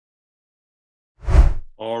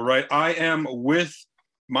All right. I am with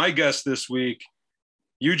my guest this week,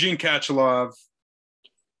 Eugene Katchalov,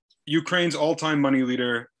 Ukraine's all-time money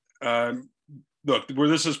leader. Look, where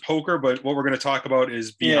this is poker, but what we're going to talk about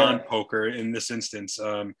is beyond poker in this instance.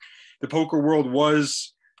 The poker world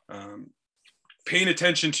was paying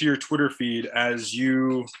attention to your Twitter feed as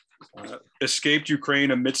you escaped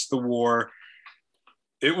Ukraine amidst the war.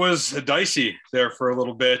 It was dicey there for a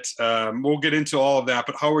little bit. We'll get into all of that,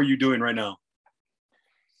 but how are you doing right now?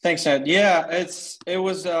 Thanks, Ed. Yeah, it's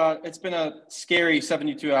been a scary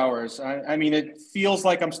 72 hours. I mean, it feels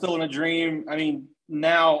like I'm still in a dream. I mean,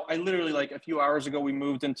 now I literally, like a few hours ago, we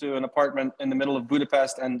moved into an apartment in the middle of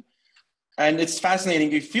Budapest, and it's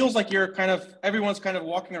fascinating. It feels like everyone's kind of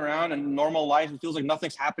walking around in normal life. It feels like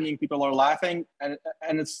nothing's happening. People are laughing, and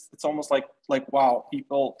it's almost like wow,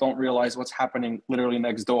 people don't realize what's happening literally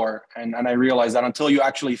next door. And I realize that until you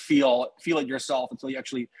actually feel it yourself, until you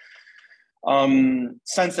actually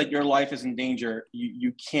sense that your life is in danger,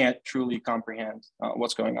 you can't truly comprehend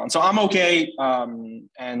what's going on. So I'm okay,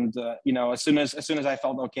 and as soon as I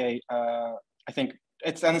felt okay, I think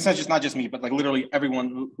it's just not just me, but like literally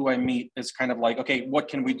everyone who I meet is kind of like, okay, what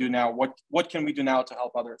can we do now? What can we do now to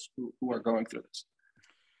help others who are going through this?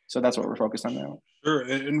 So that's what we're focused on now. Sure.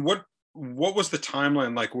 And what was the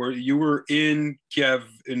timeline like where you were in Kyiv,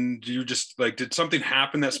 and you just like, did something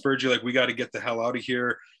happen that spurred you like, we got to get the hell out of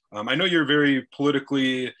here? I know you're very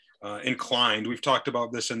politically inclined. We've talked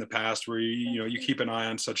about this in the past, where you keep an eye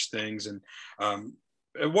on such things. And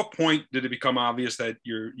at what point did it become obvious that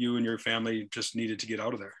you and your family just needed to get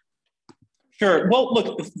out of there? Sure. Well,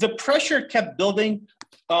 look, the pressure kept building.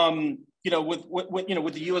 With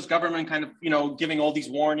the U.S. government kind of giving all these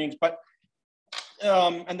warnings, but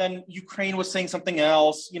and then Ukraine was saying something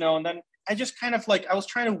else, and then I just kind of I was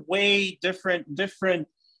trying to weigh different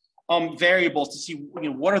variables to see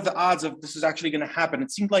what are the odds of this is actually going to happen. It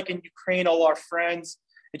seemed like in Ukraine, all our friends,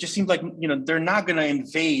 it just seemed like they're not going to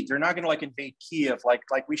invade. They're not going to invade Kyiv. Like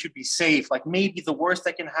we should be safe. Like maybe the worst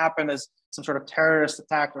that can happen is some sort of terrorist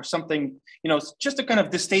attack or something. Just to kind of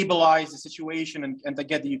destabilize the situation and to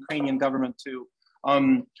get the Ukrainian government to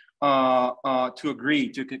agree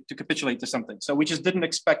to capitulate to something. So we just didn't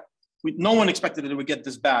expect. No one expected it would get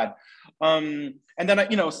this bad. And then,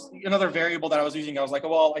 another variable that I was using, I was like,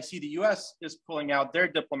 well, I see the US is pulling out their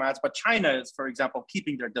diplomats, but China is, for example,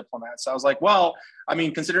 keeping their diplomats. So I was like, well, I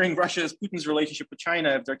mean, considering Putin's relationship with China,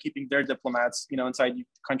 if they're keeping their diplomats, inside the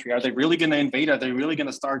country, are they really going to invade? Are they really going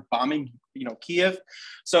to start bombing, Kyiv?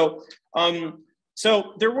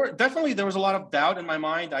 So there was a lot of doubt in my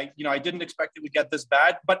mind. I didn't expect it would get this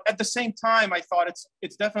bad, but at the same time, I thought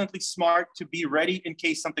it's definitely smart to be ready in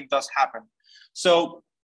case something does happen. So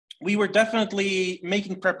we were definitely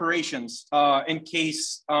making preparations in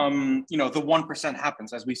case the 1%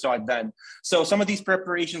 happens, as we saw it then. So some of these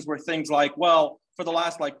preparations were things like, well, for the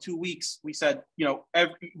last 2 weeks, we said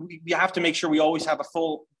we have to make sure we always have a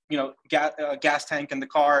full gas tank in the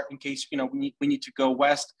car in case we need to go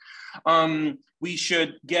west. We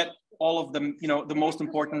should get all of them, the most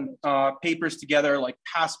important papers together, like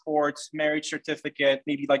passports, marriage certificate,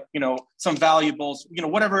 maybe some valuables,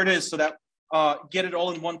 whatever it is, so that get it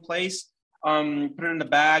all in one place, put it in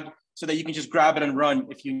the bag so that you can just grab it and run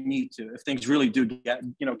if you need to, if things really do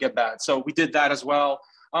get bad. So we did that as well.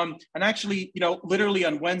 And actually, literally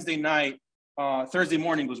on Wednesday night, Thursday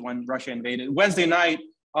morning was when Russia invaded. Wednesday night,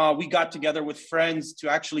 we got together with friends to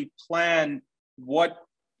actually plan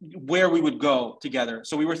where we would go together.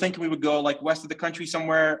 So we were thinking we would go west of the country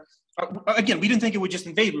somewhere. Again, we didn't think it would just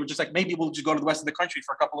invade. We were just maybe we'll just go to the west of the country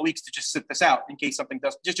for a couple of weeks to just sit this out in case something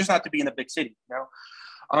does. Just not to be in a big city,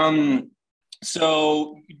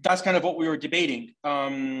 So that's kind of what we were debating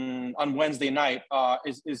on Wednesday night.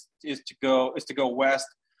 Is to go west.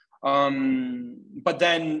 But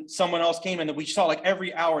then someone else came in, and we saw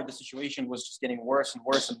every hour the situation was just getting worse and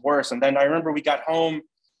worse and worse. And then I remember we got home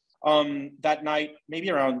that night,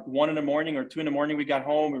 maybe around 1 in the morning or 2 in the morning. We got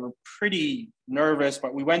home. We were pretty nervous,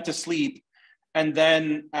 but we went to sleep. And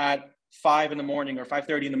then at 5 in the morning or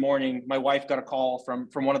 5:30 in the morning, my wife got a call from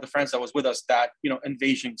one of the friends that was with us that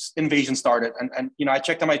invasion started. And I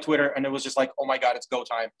checked on my Twitter, and it was just like, oh my God, it's go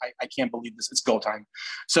time. I can't believe this. It's go time.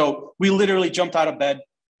 So we literally jumped out of bed.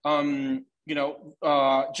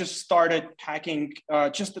 Just started packing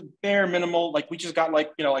just the bare minimal. We just got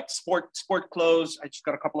sport clothes. I just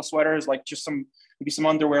got a couple of sweaters, just maybe some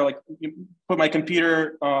underwear, put my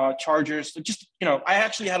computer chargers. I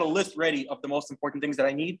actually had a list ready of the most important things that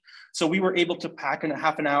I need. So we were able to pack in a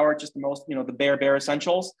half an hour, just the most, the bare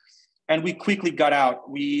essentials. And we quickly got out.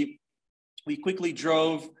 We quickly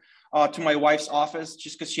drove to my wife's office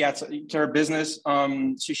just because she had to her business.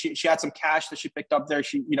 So she had some cash that she picked up there.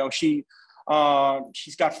 She's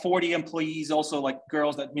got 40 employees, also like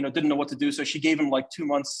girls that, didn't know what to do. So she gave them like 2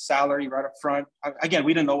 months salary right up front. Again,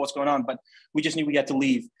 we didn't know what's going on, but we just knew we had to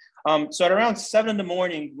leave. So at around 7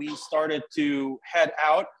 a.m, we started to head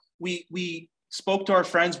out. We spoke to our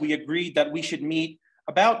friends. We agreed that we should meet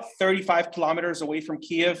about 35 kilometers away from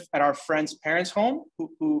Kyiv at our friend's parents' home,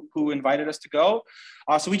 who invited us to go.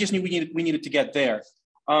 So we just knew we needed to get there.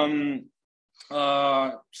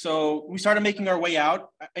 So we started making our way out.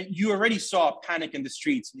 You already saw panic in the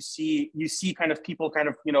streets. You see kind of people kind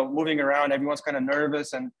of, moving around. Everyone's kind of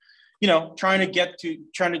nervous and, trying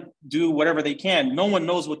to do whatever they can. No one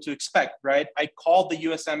knows what to expect, right? I called the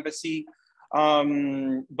U.S. Embassy,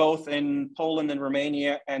 both in Poland and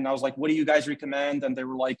Romania. And I was like, what do you guys recommend? And they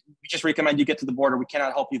were like, we just recommend you get to the border. We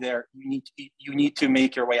cannot help you there. You need to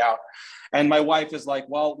make your way out. And my wife is like,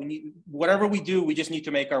 well, whatever we do, we just need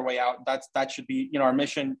to make our way out. That should be, our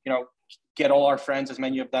mission, get all our friends, as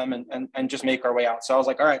many of them, and just make our way out. So I was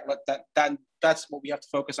like, all right, that's what we have to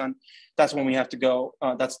focus on. That's when we have to go.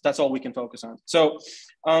 That's all we can focus on. So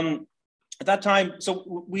at that time,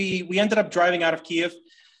 so we ended up driving out of Kyiv.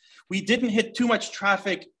 We didn't hit too much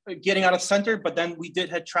traffic getting out of center, but then we did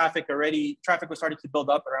hit traffic already. Traffic was starting to build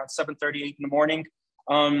up around 7:30, 8 in the morning.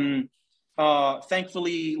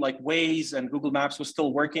 Thankfully, like Waze and Google Maps was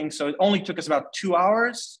still working. So it only took us about 2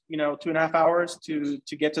 hours, 2.5 hours to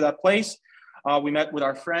get to that place. We met with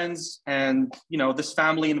our friends, and, this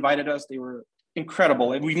family invited us. They were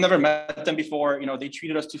incredible. And we've never met them before. They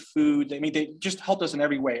treated us to food. They just helped us in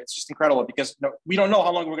every way. It's just incredible because we don't know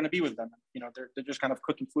how long we're going to be with them. They're just kind of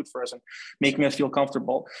cooking food for us and making us feel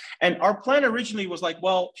comfortable. And our plan originally was like,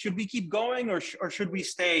 well, should we keep going or should we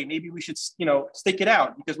stay? Maybe we should, stick it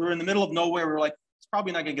out, because we were in the middle of nowhere. We were like, it's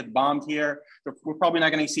probably not going to get bombed here. We're probably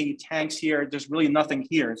not going to see any tanks here. There's really nothing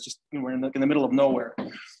here. It's just, we're in the middle of nowhere.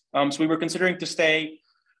 So we were considering to stay,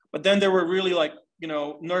 but then there were really like,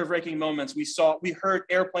 nerve-wracking moments. We heard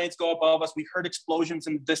airplanes go above us. We heard explosions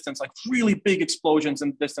in the distance, like really big explosions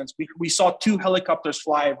in the distance. We saw 2 helicopters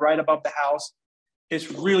fly right above the house.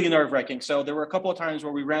 It's really nerve-wracking. So there were a couple of times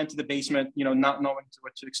where we ran to the basement, not knowing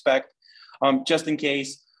what to expect, just in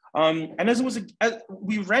case. And as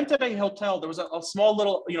we rented a hotel. There was a small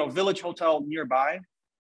little, village hotel nearby.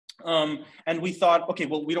 And we thought, okay,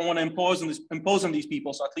 well, we don't want to impose on these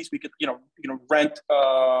people, so at least we could, rent,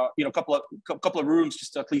 a couple of rooms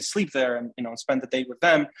just to at least sleep there and, spend the day with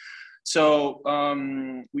them. So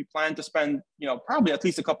we planned to spend, probably at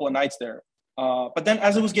least a couple of nights there. But then,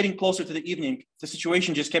 as it was getting closer to the evening, the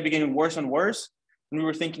situation just kept getting worse and worse, and we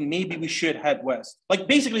were thinking maybe we should head west. Like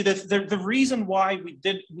basically, the reason why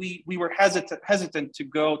we were hesitant to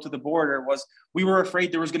go to the border was we were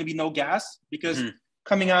afraid there was going to be no gas, because. Mm-hmm.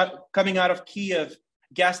 Coming out of Kyiv,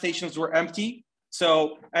 gas stations were empty.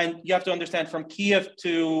 So, and you have to understand, from Kyiv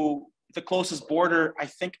to the closest border, I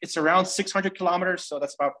think it's around 600 kilometers. So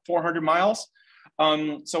that's about 400 miles.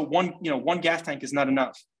 So one gas tank is not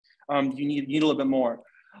enough. You need a little bit more.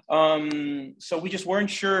 So we just weren't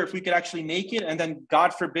sure if we could actually make it. And then,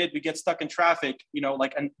 God forbid, we get stuck in traffic,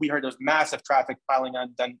 and we heard there's massive traffic piling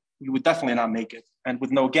on, then we would definitely not make it. And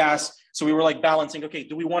with no gas. So we were like balancing, okay,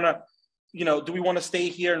 do we want to stay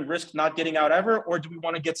here and risk not getting out ever? Or do we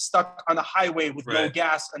want to get stuck on the highway with no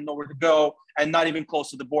gas and nowhere to go and not even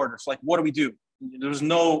close to the border? So like, what do we do? There was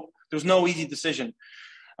no easy decision.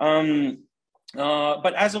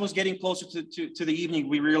 But as it was getting closer to the evening,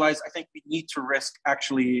 we realized, I think we need to risk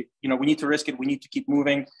we need to risk it. We need to keep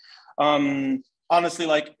moving. Honestly,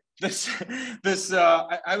 like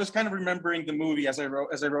I was kind of remembering the movie as I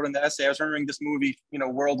wrote in the essay. I was remembering this movie,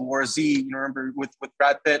 World War Z. Remember with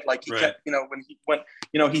Brad Pitt, like he kept,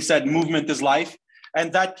 when he said movement is life,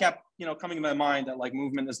 and that kept coming to my mind, that like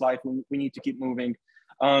movement is life. We need to keep moving.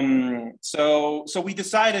 So we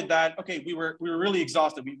decided that, okay, we were really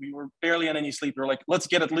exhausted. We were barely on any sleep. We were like, let's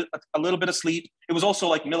get a little bit of sleep. It was also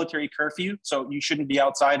like military curfew, so you shouldn't be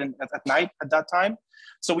outside at night at that time.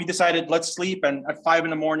 So we decided, let's sleep, and at 5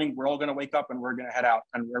 a.m, we're all going to wake up and we're going to head out,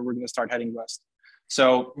 and we're going to start heading west.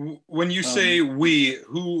 So when you say we,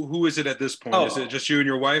 who is it at this point? Is it just you and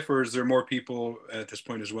your wife, or is there more people at this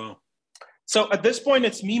point as well? So at this point,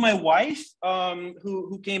 it's me, my wife,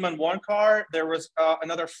 who came on one car. There was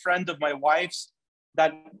another friend of my wife's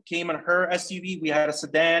that came on her SUV. We had a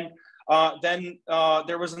sedan. Then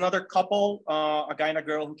there was another couple, a guy and a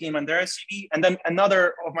girl, who came on their SUV, and then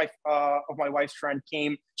another of my wife's friend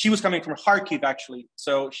came. She was coming from Kharkiv, actually,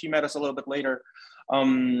 so she met us a little bit later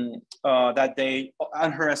that day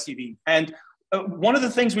on her SUV. And one of the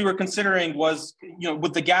things we were considering was,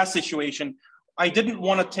 with the gas situation, I didn't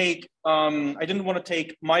want to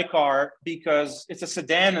take my car because it's a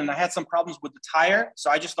sedan and I had some problems with the tire. So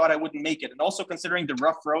I just thought I wouldn't make it. And also considering the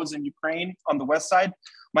rough roads in Ukraine on the west side,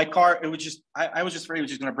 my car, it was just, I was just afraid it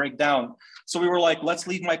was just going to break down. So we were like, let's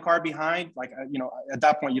leave my car behind. Like, at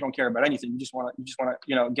that point, you don't care about anything. You just want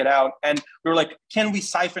to, get out. And we were like, can we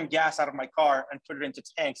siphon gas out of my car and put it into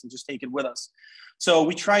tanks and just take it with us? So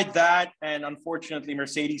we tried that. And unfortunately,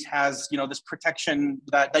 Mercedes has, this protection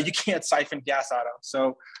that you can't siphon gas out of.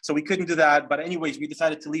 So we couldn't do that. But anyways, we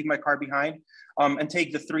decided to leave my car behind and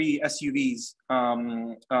take the 3 SUVs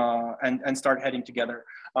and start heading together.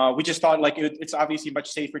 We just thought like it's obviously much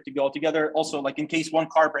safer to go together. Also, like in case one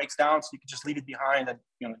car breaks down, so you can just leave it behind and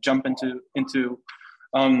jump into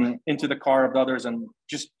the car of the others and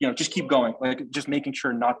just keep going, like just making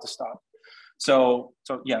sure not to stop. So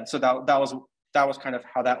that was kind of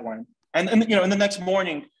how that went. And in the next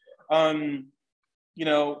morning,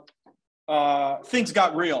 things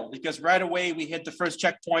got real because right away we hit the first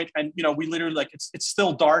checkpoint and we literally like it's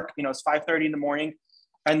still dark. It's 5:30 in the morning,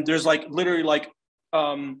 and there's like literally like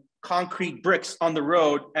concrete bricks on the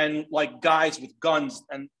road and like guys with guns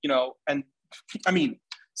and I mean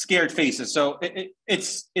scared faces. So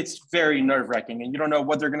it's very nerve-wracking, and you don't know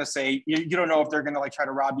what they're gonna say. You don't know if they're gonna like try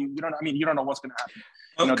to rob you. You don't know what's gonna happen.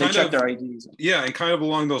 They check their IDs. Yeah, and kind of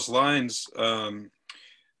along those lines.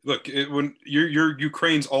 Look, when you're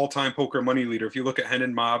Ukraine's all-time poker money leader, if you look at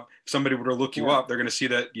Hendon Mob, if somebody were to look you up, they're going to see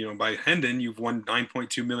that, by Hendon, you've won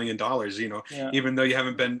 $9.2 million, even though you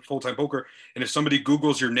haven't been full-time poker. And if somebody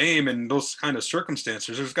Googles your name and those kind of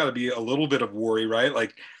circumstances, there's got to be a little bit of worry, right?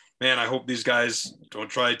 Like, man, I hope these guys don't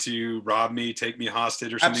try to rob me, take me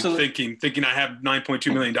hostage or something. Absolutely. Thinking I have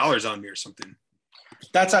 $9.2 million on me or something.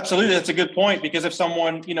 That's a good point, because if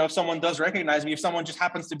someone does recognize me, if someone just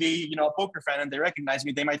happens to be, a poker fan and they recognize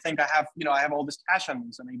me, they might think I have all this cash on me.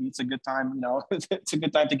 So maybe it's a good time, it's a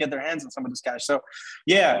good time to get their hands on some of this cash. So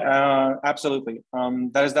yeah, absolutely.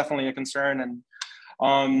 That is definitely a concern. And,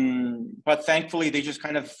 but thankfully they just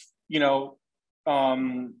kind of,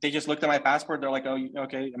 they just looked at my passport. They're like, oh,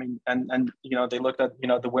 okay. I mean, and they looked at,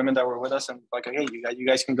 the women that were with us and like, hey, you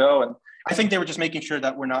guys can go. And I think they were just making sure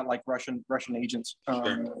that we're not like Russian agents,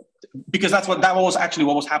 because that was actually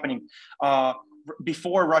what was happening.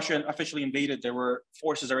 Before Russia officially invaded, there were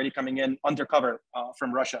forces already coming in undercover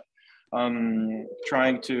from Russia,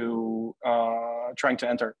 trying to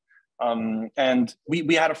enter. And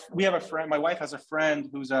we have a friend. My wife has a friend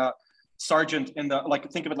who's a sergeant in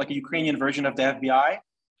think of it like a Ukrainian version of the FBI,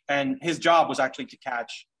 and his job was actually to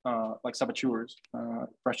catch like saboteurs,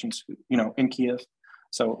 Russians, in Kyiv.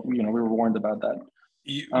 So we were warned about that.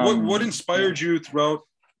 What inspired you throughout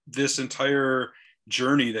this entire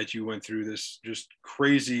journey that you went through, this just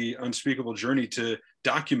crazy, unspeakable journey, to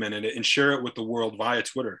document it and share it with the world via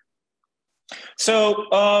Twitter? So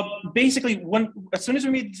basically, as soon as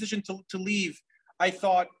we made the decision to leave, I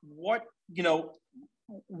thought, what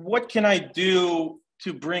can I do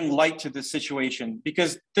to bring light to this situation?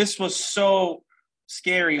 Because this was so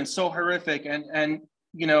scary and so horrific, and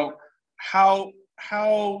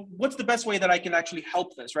what's the best way that I can actually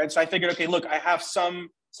help this, right? So I figured, okay, look, I have some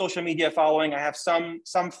social media following, I have some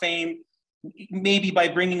fame, maybe by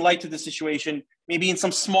bringing light to the situation, maybe in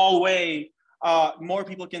some small way, more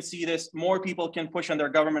people can see this, more people can push on their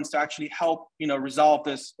governments to actually help, resolve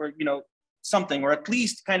this, or, something, or at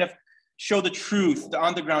least kind of show the truth, the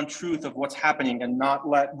underground truth of what's happening, and not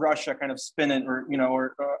let Russia kind of spin it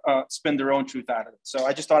or spin their own truth out of it. So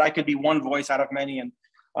I just thought I could be one voice out of many, and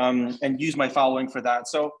use my following for that.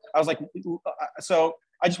 So I was like,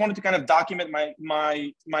 I just wanted to kind of document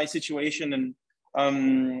my situation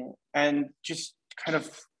and just kind of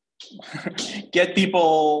get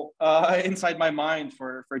people inside my mind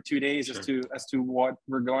for 2 days as to what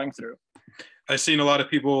we're going through. I've seen a lot of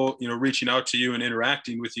people, reaching out to you and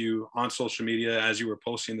interacting with you on social media as you were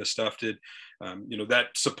posting this stuff. Did, that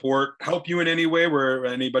support help you in any way? Were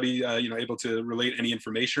anybody, able to relate any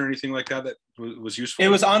information or anything like that was useful? It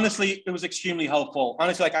was extremely helpful.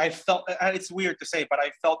 Honestly, like I felt, it's weird to say, but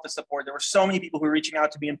I felt the support. There were so many people who were reaching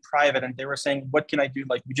out to me in private, and they were saying, what can I do?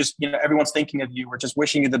 Like, we just, everyone's thinking of you. We're just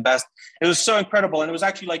wishing you the best. It was so incredible. And it was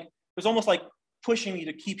actually like, it was almost like pushing me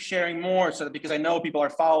to keep sharing more, so that, because I know people are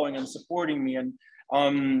following and supporting me, and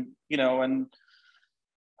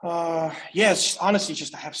yes, honestly,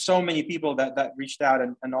 just I have so many people that reached out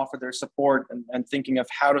and offered their support and thinking of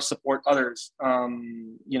how to support others. I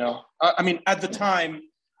mean, at the time,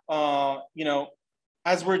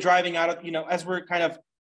 as we're driving out of, as we're kind of,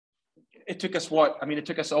 it took us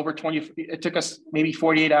maybe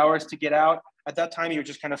 48 hours to get out. At that time, you're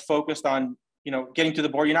just kind of focused on getting to the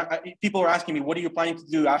border. People are asking me, what are you planning to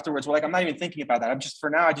do afterwards? Well, like, I'm not even thinking about that. For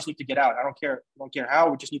now, I just need to get out. I don't care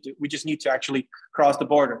how. We just need to actually cross the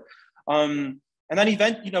border. And then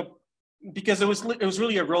because it was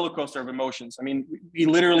really a roller coaster of emotions. I mean, we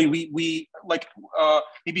literally, maybe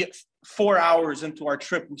 4 hours into our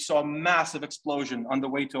trip, we saw a massive explosion on the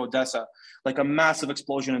way to Odessa, like a massive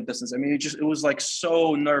explosion in distance. I mean, it was like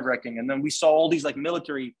so nerve-wracking. And then we saw all these like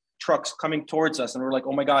military trucks coming towards us, and we're like,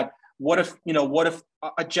 oh my God, what if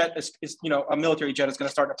a jet is a military jet is going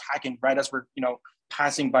to start attacking right as we're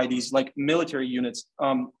passing by these like military units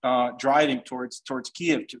driving towards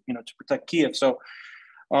Kyiv to protect Kyiv. So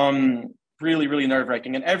really, really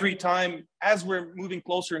nerve-wracking. And every time as we're moving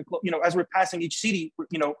closer and as we're passing each city,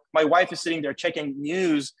 my wife is sitting there checking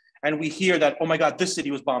news, and we hear that, oh my God, this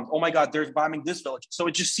city was bombed. Oh my God, there's bombing this village. So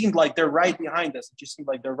it just seemed like they're right behind us. It just seemed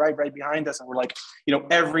like they're right behind us. And we're like,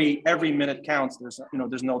 every minute counts.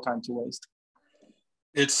 There's no time to waste.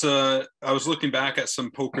 It's I was looking back at some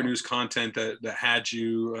PokerNews content that had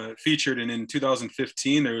you featured, and in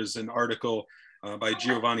 2015 there was an article by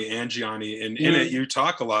Giovanni Angiani, and in it you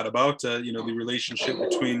talk a lot about the relationship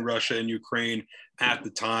between Russia and Ukraine at the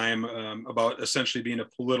time, about essentially being a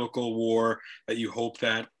political war, that you hope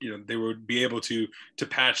that they would be able to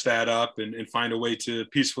patch that up and find a way to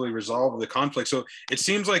peacefully resolve the conflict. So it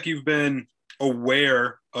seems like you've been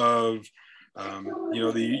aware of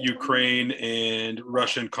the Ukraine and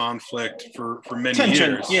Russian conflict for many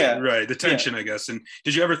years. Yeah. Right. The tension, yeah. I guess. And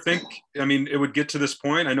did you ever think, it would get to this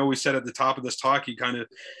point? I know we said at the top of this talk, you kind of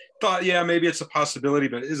thought, yeah, maybe it's a possibility,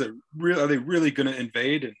 but are they really going to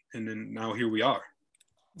invade? And then now here we are.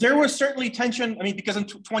 There was certainly tension. Because in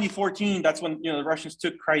 2014, that's when the Russians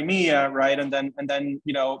took Crimea, right, and then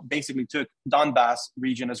basically took Donbass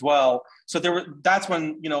region as well. So that's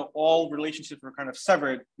when all relationships were kind of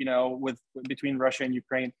severed, between Russia and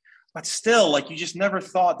Ukraine. But still, like, you just never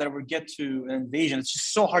thought that it would get to an invasion. It's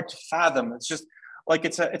just so hard to fathom. It's just like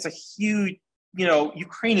it's a huge,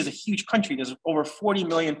 Ukraine is a huge country. There's over 40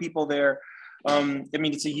 million people there.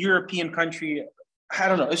 It's a European country. I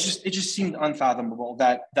don't know. It just seemed unfathomable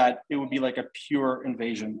that it would be like a pure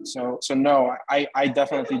invasion. So no, I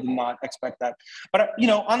definitely did not expect that. But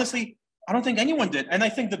honestly, I don't think anyone did. And I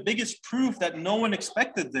think the biggest proof that no one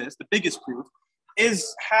expected this, the biggest proof,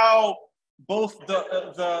 is how both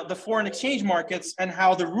the foreign exchange markets and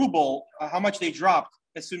how the ruble, how much they dropped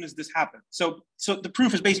as soon as this happened. So the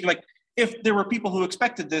proof is basically like, if there were people who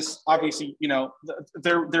expected this, obviously,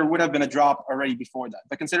 there would have been a drop already before that.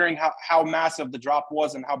 But considering how massive the drop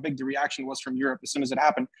was and how big the reaction was from Europe as soon as it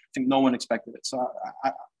happened, I think no one expected it. So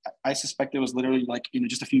I suspect it was literally like,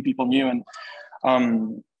 just a few people knew,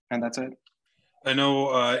 and that's it. I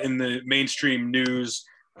know in the mainstream news,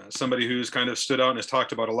 somebody who's kind of stood out and has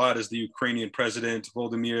talked about a lot is the Ukrainian president,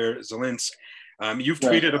 Vladimir Zelenskyy. You've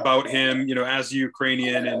tweeted about him, as a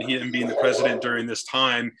Ukrainian and him being the president during this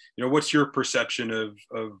time. What's your perception of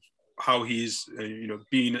how he's,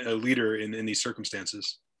 being a leader in these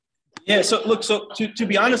circumstances? Yeah. So look, to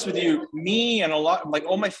be honest with you, me and a lot, like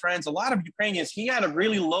all my friends, a lot of Ukrainians, he had a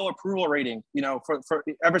really low approval rating, for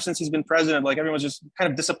ever since he's been president. Like, everyone's just kind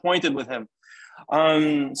of disappointed with him.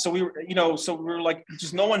 So we were like,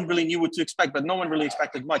 just no one really knew what to expect, but no one really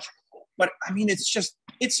expected much. But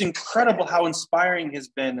it's incredible how inspiring he's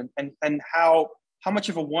been, and how much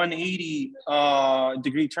of a 180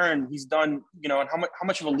 degree turn he's done, and how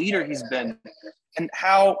much of a leader he's been, and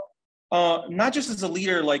how not just as a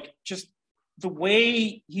leader, like just the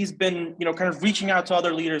way he's been, kind of reaching out to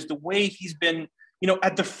other leaders, the way he's been,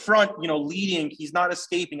 at the front, leading. He's not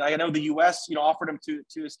escaping. I know the U.S., offered him to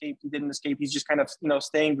escape. He didn't escape. He's just kind of,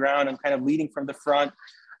 staying ground and kind of leading from the front.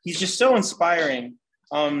 He's just so inspiring.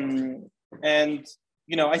 And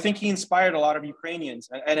I think he inspired a lot of Ukrainians,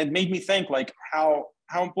 and it made me think like how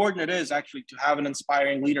important it is actually to have an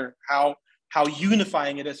inspiring leader, how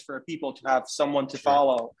unifying it is for people to have someone to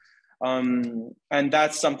follow. And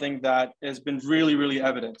that's something that has been really, really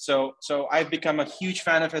evident. So I've become a huge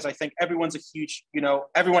fan of his. I think everyone's a huge,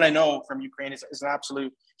 everyone I know from Ukraine is an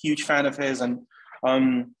absolute huge fan of his. And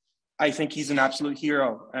I think he's an absolute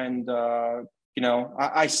hero. And,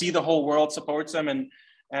 I see the whole world supports him,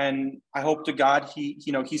 and I hope to God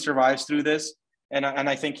he survives through this. And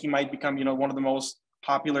I think he might become, one of the most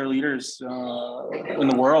popular leaders in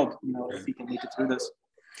the world, if he can make it through this.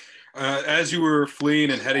 As you were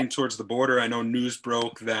fleeing and heading towards the border, I know news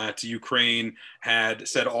broke that Ukraine had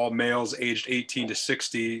said all males aged 18 to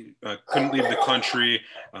 60 couldn't leave the country,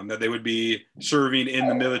 that they would be serving in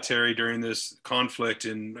the military during this conflict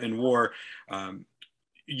and war.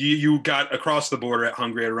 you got across the border at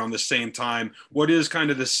Hungary at around the same time. What is kind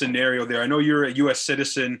of the scenario there? I know you're a U.S.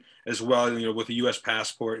 citizen as well, with a U.S.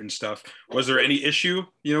 passport and stuff. Was there any issue,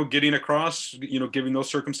 getting across, given those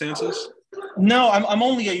circumstances? No, I'm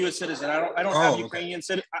only a U.S. citizen. I don't have Okay.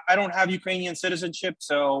 I don't have Ukrainian citizenship.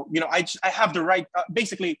 So I have the right.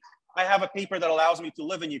 Basically, I have a paper that allows me to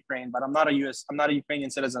live in Ukraine, but I'm not a Ukrainian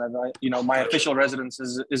citizen. My Gotcha. official residence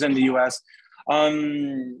is in the U.S. So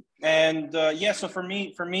for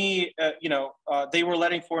me, they were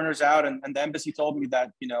letting foreigners out, and the embassy told me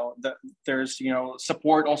that that there's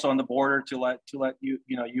support also on the border to let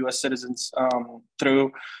U.S. citizens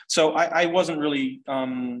through. So I wasn't really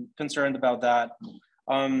concerned about that.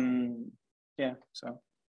 So.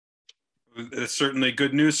 It's certainly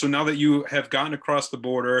good news. So now that you have gotten across the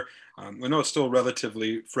border, I know it's still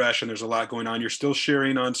relatively fresh and there's a lot going on. You're still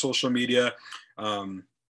sharing on social media.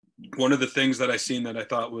 One of the things that I seen that I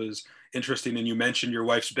thought was interesting, and you mentioned your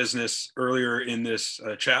wife's business earlier in this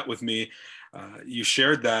chat with me. You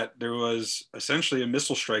shared that there was essentially a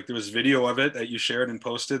missile strike. There was video of it that you shared and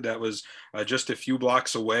posted that was just a few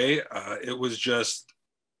blocks away. It was just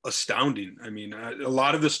astounding. I mean, a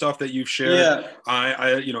lot of the stuff that you've shared,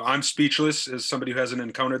 I'm speechless as somebody who hasn't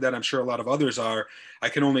encountered that. I'm sure a lot of others are. I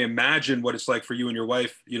can only imagine what it's like for you and your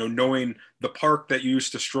wife, knowing the park that you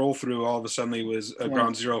used to stroll through all of a sudden was a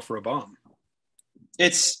ground zero for a bomb. I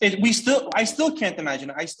still can't imagine.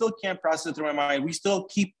 I still can't process it through my mind. We still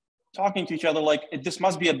keep talking to each other like this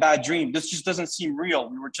must be a bad dream. This just doesn't seem real.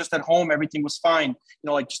 We were just at home. Everything was fine,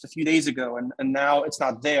 like just a few days ago. And now it's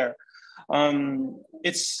not there.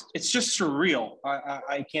 It's just surreal.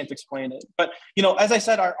 I can't explain it. But, as I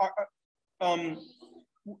said, our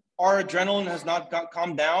adrenaline has not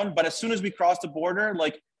calmed down. But as soon as we cross the border,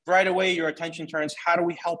 like right away, your attention turns, how do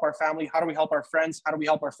we help our family? How do we help our friends? How do we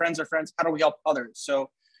help our friends' friends? How do we help others? So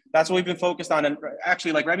that's what we've been focused on. And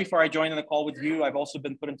actually, like right before I joined in the call with you, I've also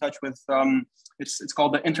been put in touch with, it's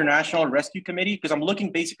called the International Rescue Committee, because I'm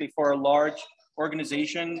looking basically for a large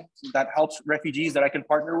organization that helps refugees that I can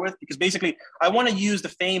partner with, because basically I want to use the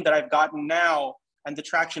fame that I've gotten now and the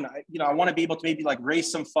traction. I want to be able to maybe like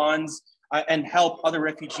raise some funds and help other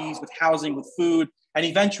refugees with housing, with food, and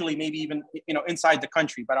eventually maybe even inside the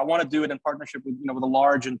country. But I want to do it in partnership with with a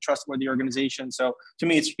large and trustworthy organization. So to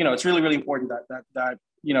me, it's really, really important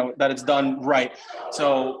that it's done right.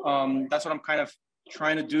 So that's what I'm kind of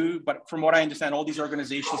trying to do. But from what I understand, all these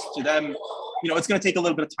organizations, to them, it's going to take a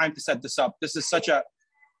little bit of time to set this up. This is such a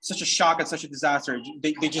shock and such a disaster.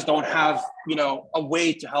 They just don't have a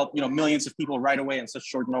way to help millions of people right away in such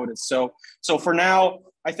short notice. So for now,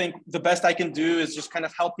 I think the best I can do is just kind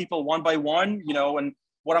of help people one by one. And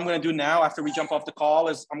what I'm going to do now after we jump off the call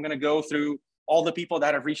is I'm going to go through all the people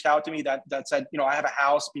that have reached out to me that said, I have a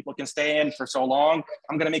house people can stay in for so long.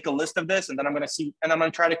 I'm going to make a list of this, and then I'm going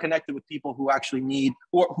to try to connect it with people who actually need,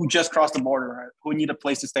 or who just crossed the border, right? Who need a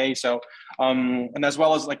place to stay. So, and as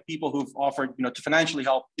well as like people who've offered, to financially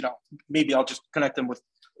help, maybe I'll just connect them with,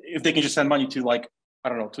 if they can just send money to like, I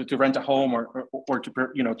don't know, to rent a home or to,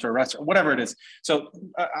 to a restaurant, whatever it is. So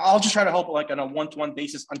I'll just try to help like on a one-to-one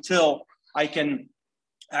basis until I can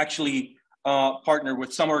actually partner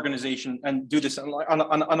with some organization and do this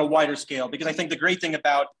on a wider scale. Because I think the great thing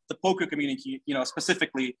about the poker community,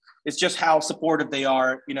 specifically, is just how supportive they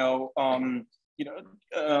are,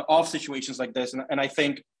 of situations like this. And I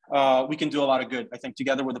think we can do a lot of good. I think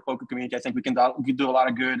together with the poker community, I think we can do a lot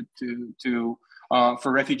of good to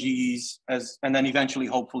for refugees, and then eventually,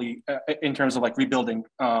 hopefully, in terms of like rebuilding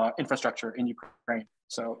infrastructure in Ukraine.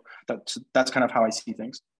 So that's kind of how I see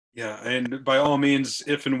things. Yeah, and by all means,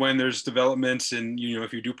 if and when there's developments, and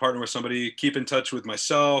if you do partner with somebody, keep in touch with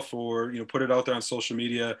myself, or put it out there on social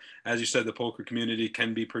media. As you said, the poker community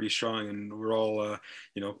can be pretty strong, and we're all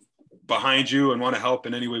behind you and want to help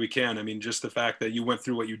in any way we can. I mean, just the fact that you went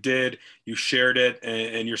through what you did, you shared it,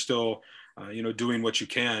 and you're still doing what you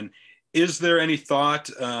can. Is there any thought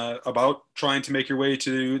about trying to make your way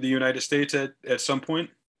to the United States at some point?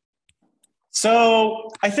 So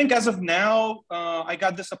I think as of now, I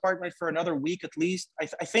got this apartment for another week at least.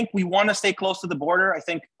 I think we want to stay close to the border. I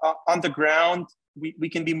think on the ground, we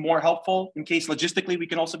can be more helpful in case logistically we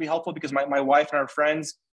can also be helpful, because my wife and our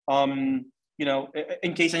friends, in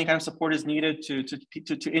case any kind of support is needed to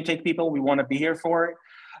intake people, we want to be here for it.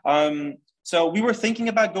 So we were thinking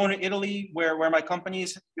about going to Italy, where my company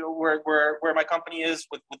is, where my company is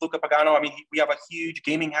with Luca Pagano. I mean, we have a huge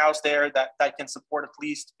gaming house there that can support at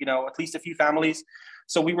least a few families.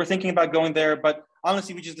 So we were thinking about going there, but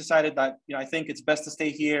honestly, we just decided that, I think it's best to stay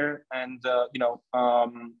here. And,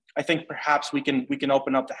 I think perhaps we can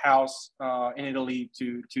open up the house in Italy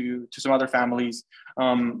to some other families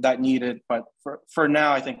that need it. But for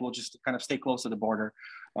now, I think we'll just kind of stay close to the border.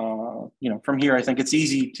 From here, I think it's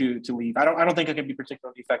easy to leave. I don't think it can be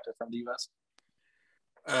particularly effective from the U.S.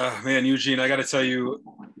 Man, Eugene, I got to tell you,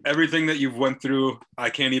 everything that you've went through, I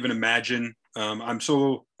can't even imagine. I'm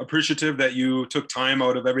so appreciative that you took time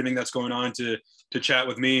out of everything that's going on to chat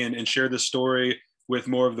with me and share this story with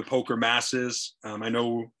more of the poker masses. I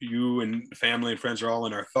know you and family and friends are all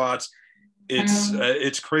in our thoughts.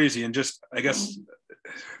 It's crazy. And just, I guess,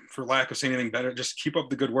 for lack of saying anything better, just keep up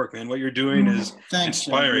the good work, man. What you're doing is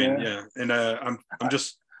inspiring. Yeah. And I'm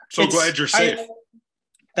just so glad you're safe.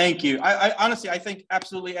 Thank you. I honestly, I think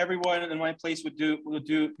absolutely everyone in my place would do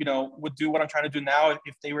what I'm trying to do now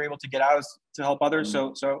if they were able to get out to help others.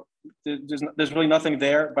 So there's really nothing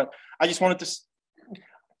there, but I just wanted to,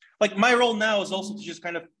 like, my role now is also to just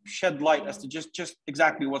kind of shed light as to just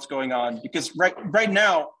exactly what's going on, because right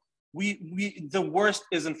now the worst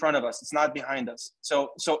is in front of us. It's not behind us.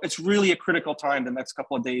 So it's really a critical time. The next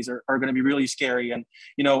couple of days are going to be really scary. And,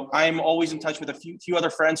 I'm always in touch with a few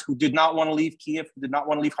other friends who did not want to leave Kyiv, who did not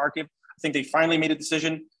want to leave Kharkiv. I think they finally made a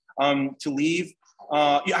decision to leave.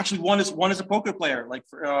 Actually, one is a poker player, like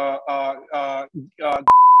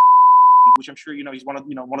which I'm sure he's one of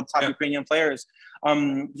the top Ukrainian players.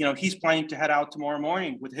 He's planning to head out tomorrow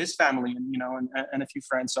morning with his family and a few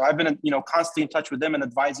friends. So I've been constantly in touch with them and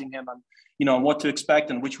advising him on what to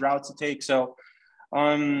expect and which routes to take. So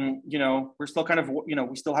we're still kind of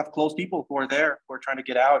we still have close people who are there who are trying to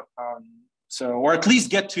get out. Or at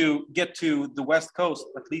least get to the West Coast,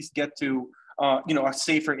 at least get to a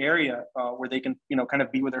safer area where they can kind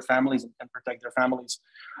of be with their families and protect their families.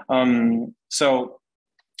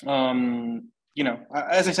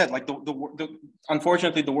 As I said, like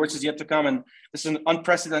unfortunately, the worst is yet to come, and this is an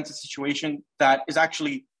unprecedented situation that is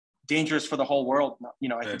actually dangerous for the whole world.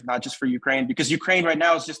 I think not just for Ukraine, because Ukraine right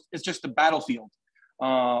now is just a battlefield.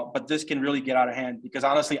 But this can really get out of hand, because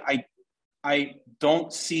honestly, I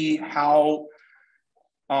don't see how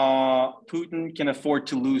Putin can afford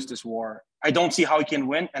to lose this war. I don't see how he can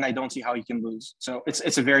win, and I don't see how he can lose. So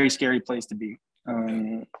it's a very scary place to be.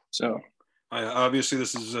 Obviously,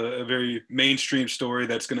 this is a very mainstream story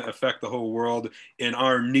that's going to affect the whole world. In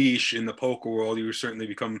our niche in the poker world, you certainly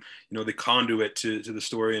become, the conduit to the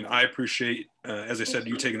story. And I appreciate, as I said,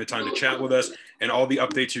 you taking the time to chat with us and all the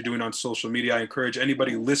updates you're doing on social media. I encourage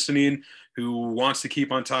anybody listening who wants to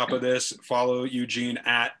keep on top of this, follow Eugene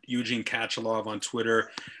at Eugene Katchalov on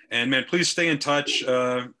Twitter. And man, please stay in touch.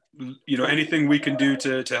 Anything we can do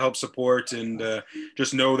to help support, and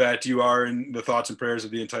just know that you are in the thoughts and prayers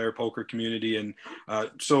of the entire poker community, and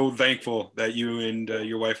so thankful that you and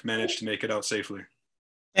your wife managed to make it out safely.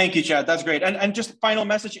 Thank you, Chad. That's great. And just final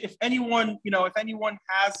message, if anyone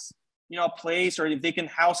has a place, or if they can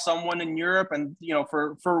house someone in Europe and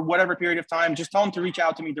for whatever period of time, just tell them to reach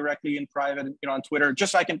out to me directly in private, on Twitter,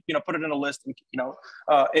 just so I can put it in a list,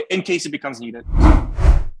 in case it becomes needed.